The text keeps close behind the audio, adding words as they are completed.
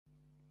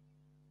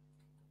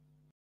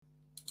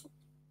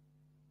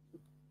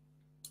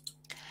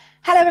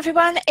Hello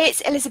everyone, it's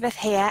Elizabeth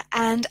here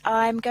and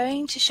I'm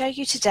going to show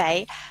you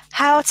today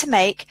how to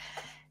make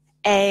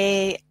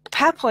a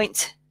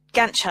PowerPoint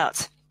Gantt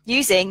chart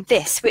using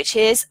this, which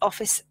is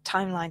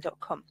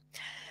officetimeline.com.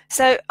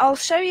 So I'll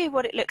show you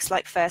what it looks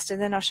like first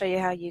and then I'll show you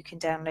how you can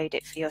download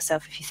it for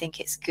yourself if you think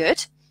it's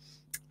good.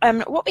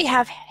 What we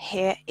have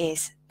here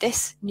is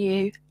this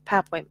new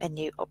PowerPoint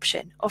menu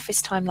option,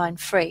 Office Timeline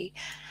Free,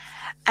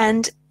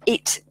 and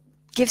it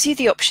gives you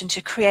the option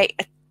to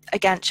create a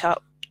Gantt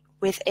chart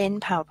within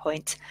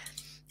PowerPoint.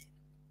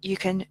 You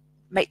can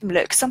make them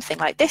look something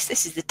like this.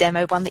 This is the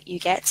demo one that you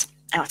get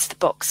out of the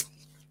box.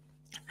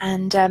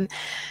 And I'm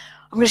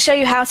going to show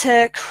you how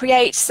to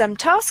create some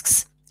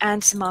tasks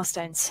and some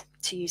milestones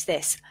to use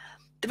this.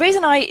 The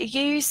reason I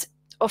use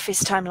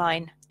Office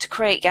Timeline to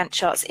create Gantt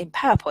charts in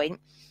PowerPoint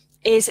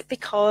is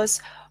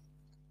because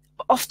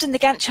often the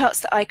Gantt charts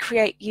that I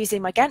create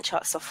using my Gantt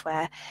chart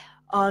software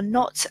are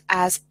not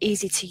as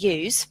easy to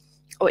use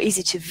or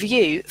easy to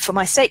view for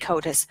my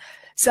stakeholders.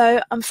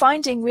 So I'm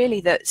finding really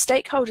that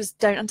stakeholders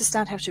don't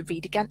understand how to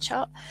read a Gantt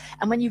chart,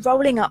 and when you're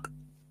rolling up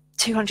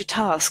 200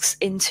 tasks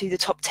into the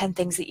top 10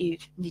 things that you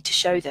need to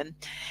show them,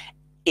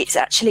 it's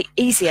actually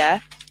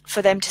easier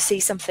for them to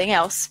see something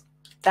else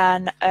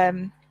than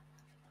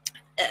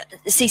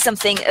see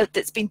something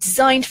that's been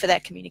designed for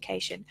their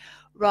communication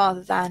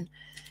rather than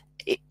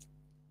it.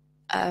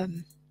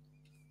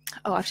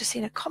 Oh, I've just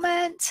seen a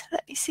comment.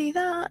 Let me see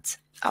that.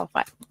 Oh,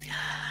 right.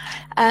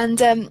 And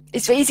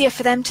it's easier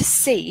for them to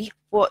see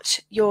what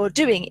you're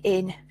doing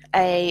in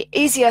a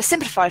easier,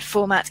 simplified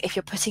format if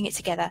you're putting it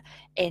together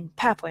in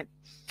PowerPoint.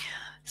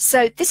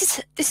 So this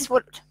is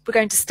what we're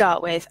going to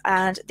start with,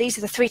 and these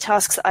are the 3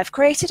 tasks that I've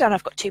created, and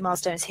I've got 2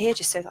 milestones here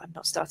just so that I'm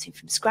not starting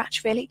from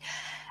scratch really.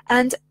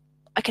 And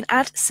I can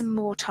add some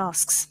more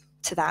tasks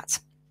to that.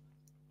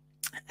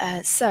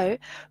 So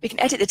we can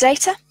edit the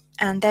data,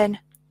 and then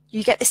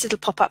you get this little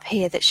pop-up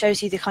here that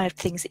shows you the kind of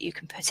things that you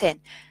can put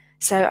in.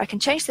 So I can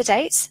change the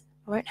dates.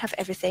 I won't have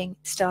everything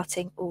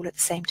starting all at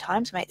the same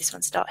time. So make this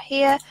one start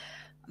here.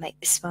 I'll make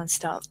this one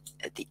start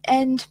at the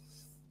end.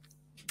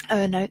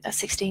 Oh no, that's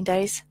 16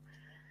 days.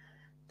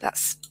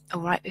 That's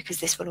all right because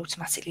this will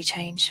automatically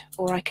change.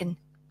 Or I can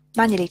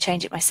manually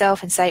change it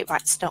myself and say,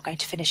 right, it's not going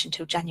to finish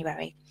until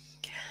January.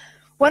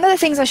 One of the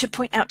things I should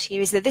point out to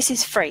you is that this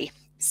is free.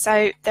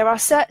 So there are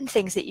certain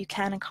things that you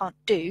can and can't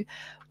do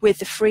with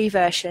the free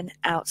version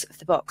out of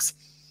the box.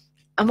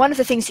 And one of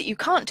the things that you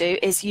can't do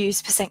is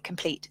use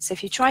 %complete. So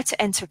if you try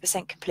to enter a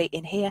 %complete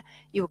in here,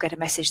 you will get a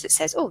message that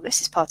says, oh,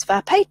 this is part of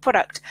our paid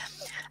product.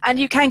 And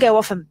you can go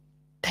off and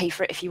pay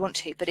for it if you want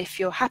to. But if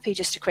you're happy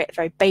just to create a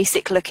very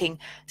basic looking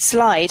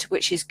slide,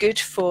 which is good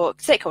for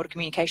stakeholder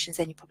communications,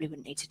 then you probably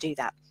wouldn't need to do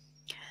that.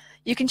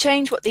 You can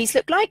change what these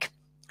look like.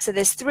 So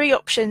there's 3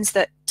 options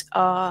that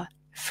are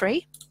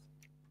free,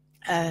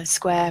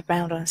 square,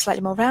 round, or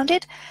slightly more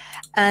rounded.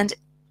 And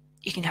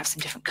you can have some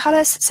different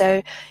colors,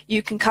 so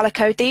you can color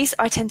code these.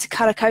 I tend to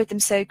color code them,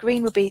 so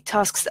green will be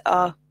tasks that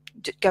are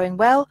going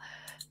well,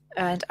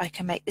 and I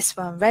can make this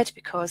one red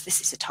because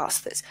this is a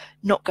task that's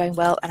not going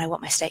well and I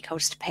want my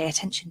stakeholders to pay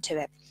attention to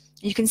it.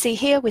 You can see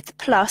here with the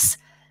plus,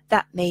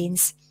 that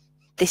means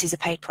this is a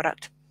paid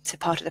product, so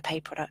part of the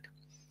paid product.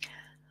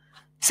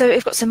 So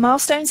we've got some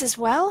milestones as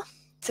well.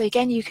 So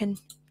again, you can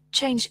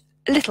change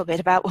a little bit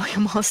about what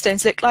your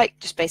milestones look like,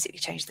 just basically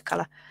change the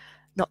color.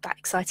 Not that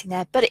exciting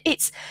there, but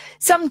it's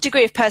some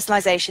degree of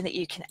personalization that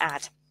you can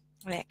add.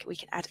 We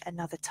can add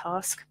another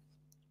task.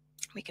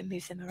 We can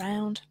move them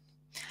around.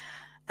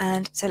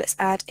 And so let's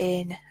add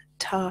in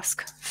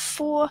task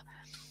 4,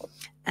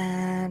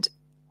 and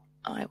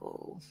I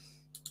will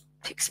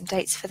pick some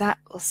dates for that.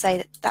 We'll say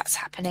that that's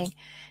happening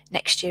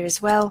next year as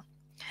well.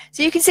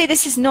 So you can see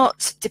this is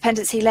not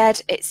dependency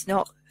led. It's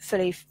not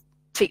fully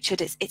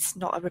featured. It's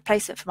not a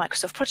replacement for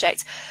Microsoft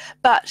Project,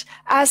 but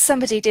as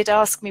somebody did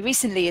ask me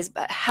recently, is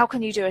how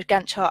can you do a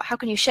Gantt chart? How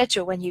can you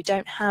schedule when you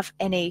don't have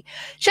any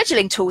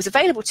scheduling tools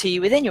available to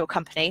you within your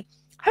company?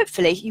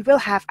 Hopefully you will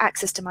have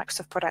access to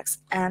Microsoft products,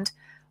 and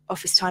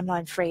Office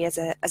Timeline Free as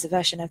a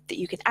version of that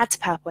you can add to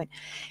PowerPoint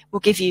will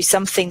give you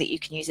something that you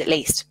can use at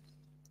least.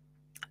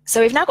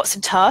 So we've now got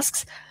some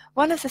tasks.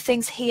 One of the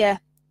things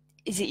here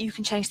is that you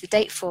can change the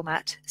date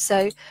format.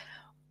 So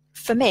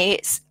for me,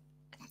 it's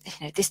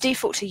this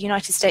default to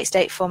United States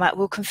date format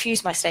will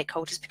confuse my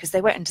stakeholders because they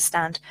won't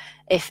understand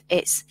if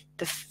it's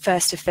the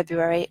 1st of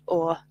February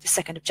or the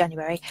 2nd of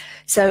January.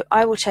 So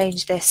I will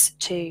change this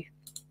to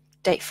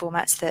date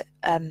formats that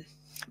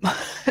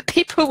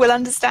people will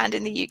understand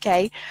in the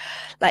UK,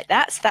 like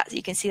that. So that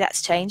you can see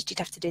that's changed. You'd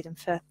have to do them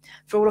for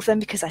all of them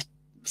because I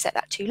set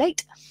that too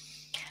late.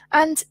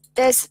 And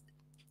there's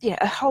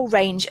a whole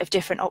range of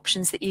different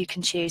options that you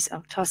can choose.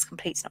 Oh, task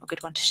complete's not a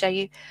good one to show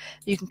you.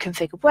 You can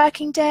configure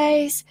working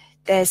days.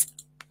 There's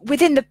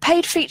within the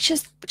paid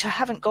features, which I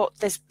haven't got,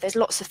 there's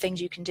lots of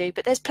things you can do,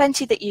 but there's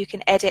plenty that you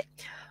can edit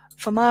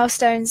for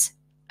milestones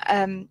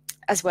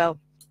as well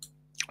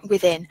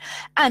within.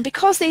 And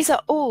because these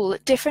are all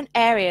different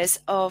areas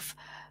of,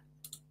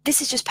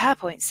 this is just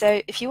PowerPoint,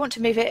 so if you want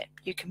to move it,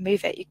 you can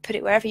move it. You can put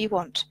it wherever you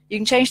want. You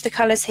can change the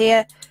colors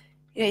here.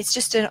 It's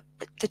just they're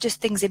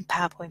just things in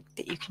PowerPoint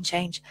that you can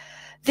change.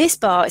 This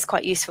bar is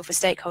quite useful for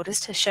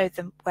stakeholders to show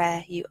them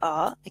where you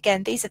are.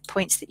 Again, these are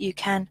points that you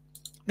can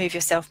move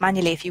yourself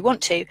manually if you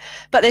want to,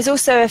 but there's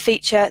also a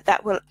feature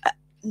that will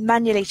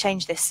manually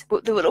change this,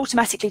 that will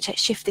automatically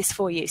shift this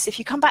for you. So if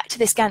you come back to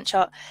this Gantt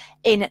chart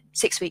in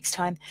 6 weeks'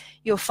 time,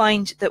 you'll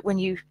find that when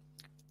you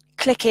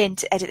click in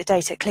to edit the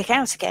data, click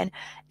out again,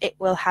 it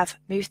will have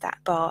moved that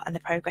bar and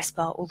the progress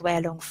bar all the way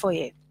along for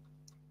you.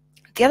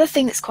 The other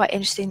thing that's quite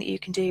interesting that you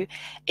can do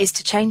is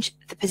to change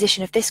the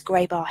position of this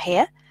grey bar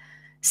here.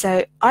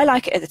 So I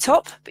like it at the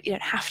top, but you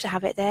don't have to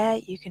have it there.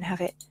 You can have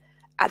it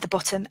at the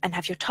bottom and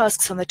have your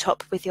tasks on the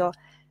top with your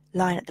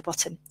line at the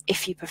bottom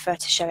if you prefer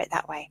to show it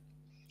that way.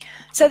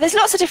 So there's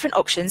lots of different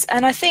options,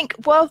 and I think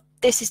while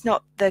this is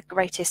not the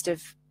greatest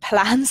of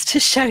plans to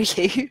show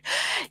you,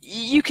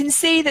 you can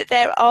see that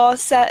there are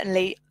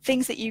certainly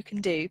things that you can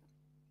do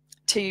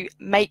to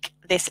make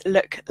this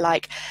look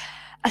like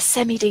a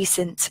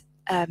semi-decent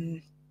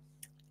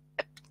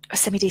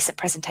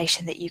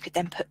presentation that you could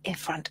then put in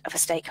front of a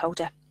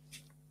stakeholder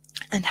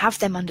and have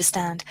them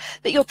understand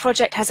that your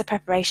project has a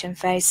preparation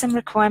phase, some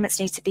requirements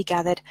need to be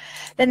gathered,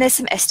 then there's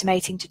some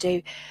estimating to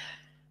do,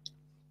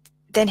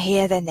 then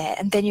here, then there,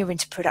 and then you're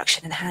into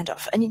production and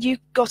handoff. And you've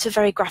got a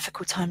very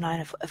graphical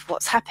timeline of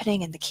what's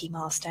happening and the key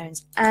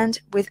milestones. And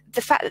with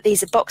the fact that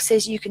these are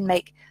boxes, you can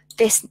make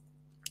this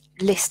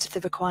list the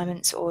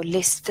requirements or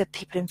list the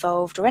people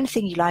involved or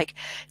anything you like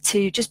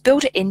to just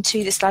build it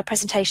into the slide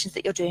presentations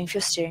that you're doing for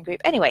your steering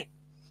group anyway.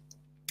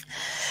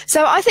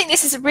 So I think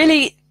this is a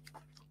really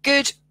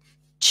good,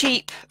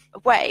 cheap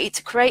way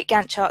to create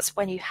Gantt charts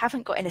when you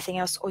haven't got anything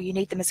else or you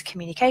need them as a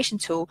communication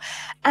tool.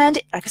 And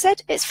like I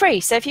said, it's free.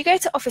 So if you go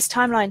to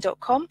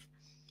officetimeline.com,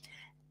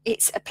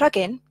 it's a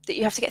plugin that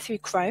you have to get through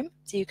Chrome.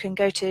 So you can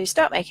go to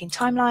Start Making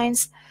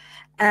Timelines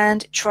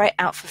and try it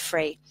out for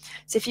free.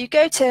 So if you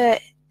go to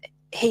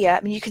here,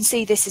 I mean, you can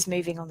see this is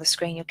moving on the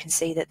screen. You can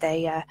see that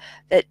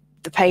that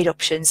the paid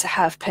options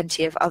have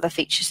plenty of other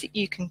features that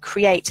you can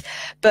create.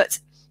 But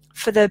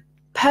for the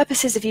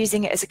purposes of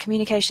using it as a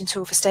communication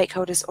tool for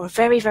stakeholders or a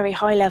very, very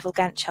high level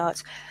Gantt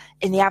chart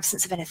in the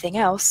absence of anything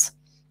else,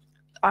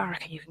 I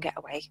reckon you can get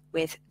away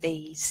with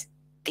these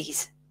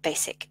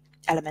basic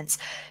elements,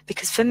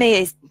 because for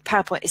me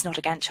PowerPoint is not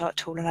a Gantt chart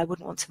tool and I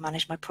wouldn't want to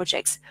manage my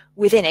projects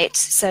within it.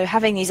 So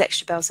having these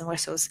extra bells and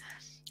whistles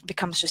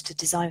becomes just a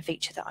design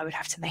feature that I would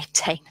have to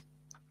maintain.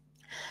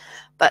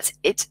 But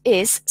it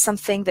is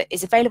something that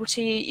is available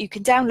to you. You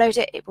can download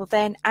it. It will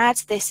then add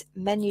this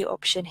menu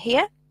option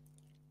here,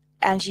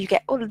 and you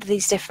get all of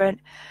these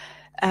different,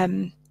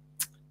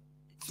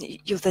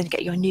 you'll then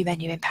get your new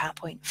menu in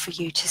PowerPoint for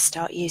you to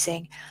start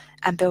using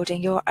and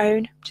building your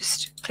own.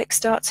 Just click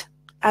Start,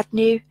 Add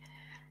New,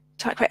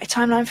 create a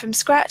timeline from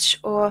scratch,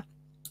 or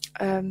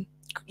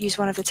use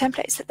one of the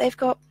templates that they've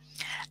got.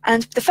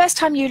 And the first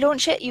time you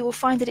launch it, you will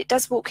find that it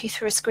does walk you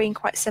through a screen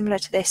quite similar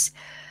to this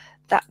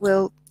that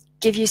will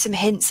give you some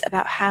hints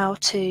about how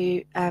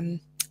to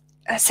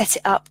set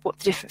it up, what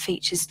the different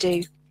features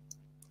do.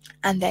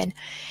 And then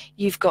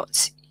you've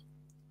got,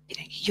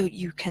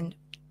 you can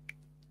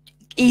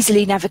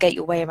easily navigate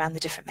your way around the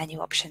different menu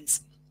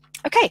options.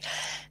 Okay,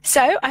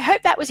 so I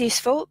hope that was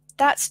useful.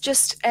 That's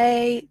just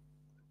a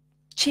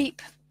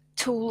cheap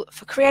tool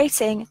for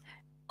creating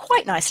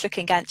quite nice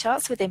looking Gantt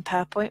charts within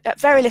PowerPoint at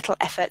very little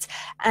effort,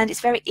 and it's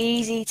very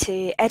easy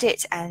to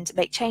edit and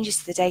make changes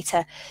to the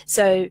data,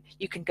 so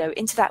you can go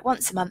into that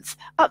once a month,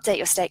 update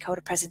your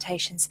stakeholder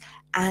presentations,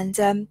 and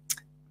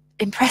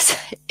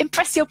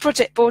impress your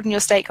project board and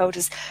your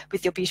stakeholders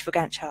with your beautiful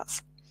Gantt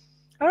charts.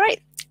 All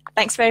right,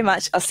 thanks very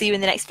much. I'll see you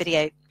in the next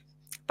video.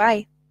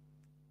 Bye.